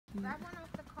Grab one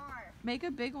off the car. Make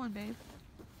a big one, babe.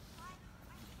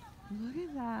 Look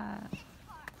at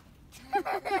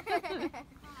that.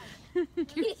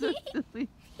 You're so silly.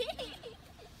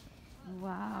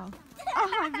 Wow.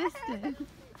 Oh, I missed it.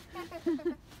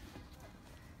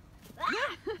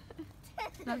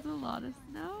 That's a lot of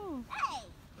snow.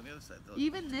 On the other side, though,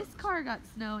 Even this car got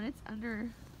snow and it's under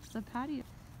the patio.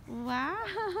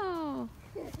 Wow.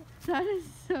 That is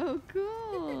so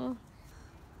cool.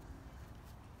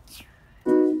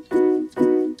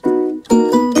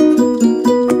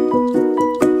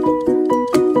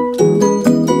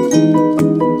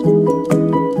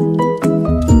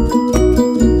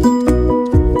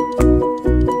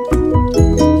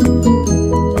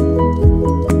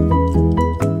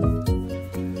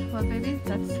 What, baby?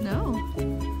 That's snow.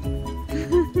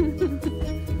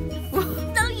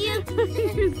 No, you.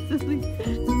 You're silly.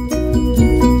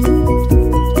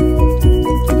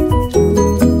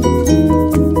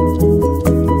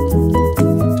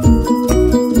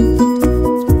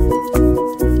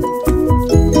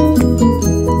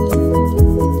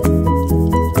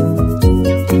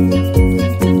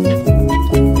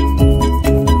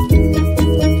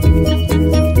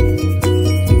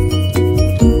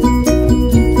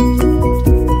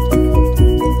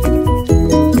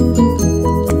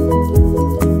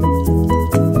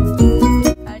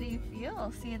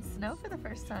 Seeing snow for the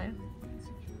first time.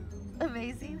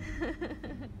 Amazing.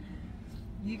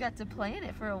 You got to play in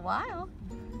it for a while.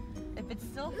 If it's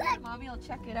still here, Mommy will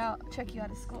check it out. Check you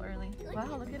out of school early.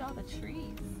 Wow, look at all the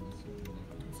trees.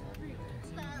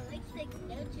 Wow, looks like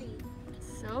snow trees.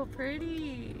 So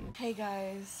pretty. Hey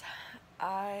guys,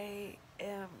 I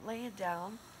am laying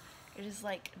down. It is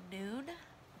like noon.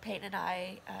 Payton and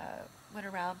I went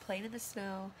around playing in the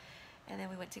snow, and then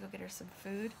we went to go get her some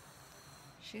food.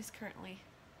 She's currently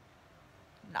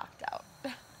knocked out.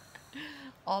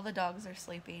 All the dogs are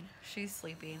sleeping. She's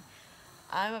sleeping.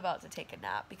 I'm about to take a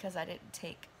nap because I didn't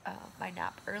take my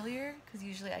nap earlier, because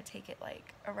usually I take it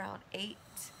like around 8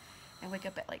 and wake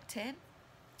up at like 10.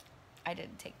 I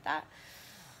didn't take that.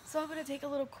 So I'm going to take a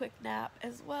little quick nap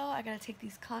as well. I got to take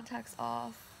these contacts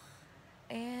off.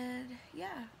 And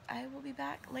yeah, I will be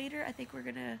back later. I think we're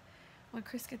going to, when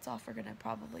Chris gets off, we're going to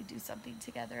probably do something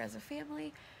together as a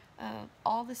family.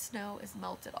 All the snow is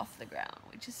melted off the ground,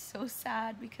 which is so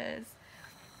sad because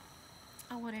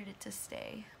I wanted it to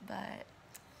stay, but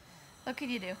what can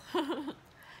you do?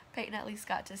 Payton at least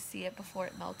got to see it before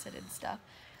it melted and stuff.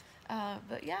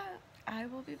 But yeah, I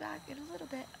will be back in a little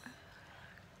bit.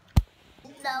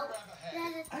 No,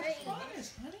 that is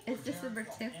 3. It's December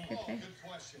 10th, okay.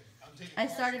 I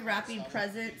started wrapping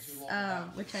presents,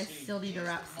 which I still need to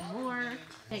wrap some more.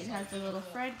 Payton has a little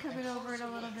friend coming over in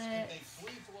a little bit.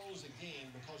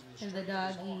 And the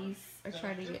doggies are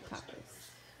trying to get tacos.